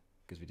did,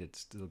 because we did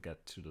still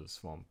get to the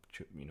swamp,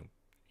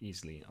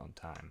 easily on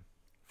time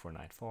for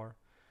night 4,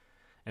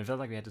 and it felt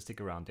like we had to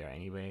stick around there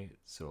anyway,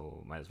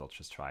 so might as well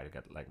just try to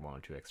get like 1 or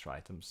 2 extra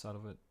items out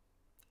of it.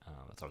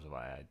 That's also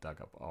why I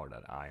dug up all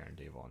that iron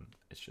day 1.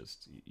 It's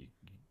just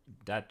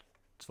that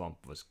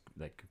swamp was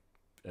like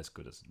as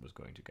good as it was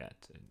going to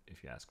get,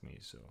 if you ask me.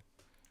 So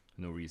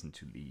no reason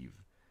to leave.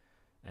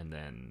 And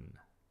then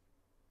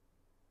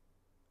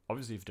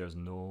obviously, if there's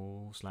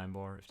no slime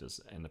bar, if there's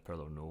in the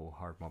pearl or no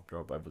hard mob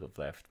drop, I would have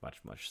left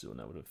much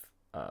sooner. I would have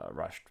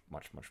rushed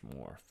much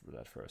more through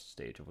that first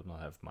stage. I would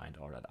not have mined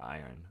all that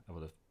iron. I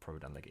would have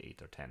probably done like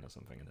 8 or 10 or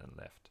something and then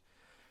left.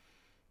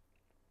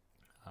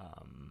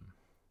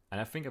 And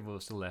I think I would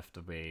have still left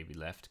the way we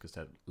left, because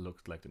that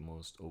looked like the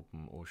most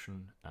open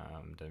ocean.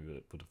 Then we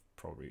would have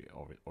probably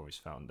always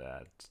found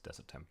that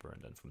desert temper,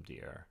 and then from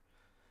there,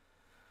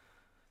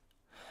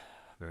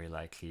 very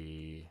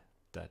likely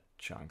that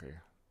chunker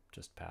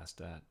just past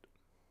that.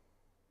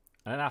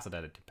 And then after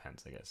that, it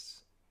depends, I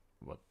guess,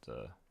 what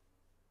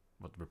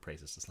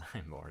replaces the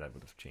slime more. That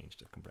would have changed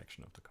the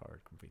complexion of the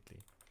card completely.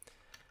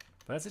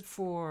 But that's it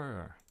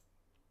for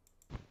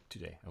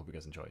today. I hope you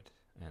guys enjoyed,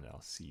 and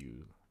I'll see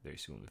you very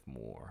soon with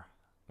more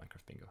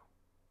Minecraft Bingo.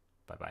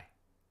 Bye bye.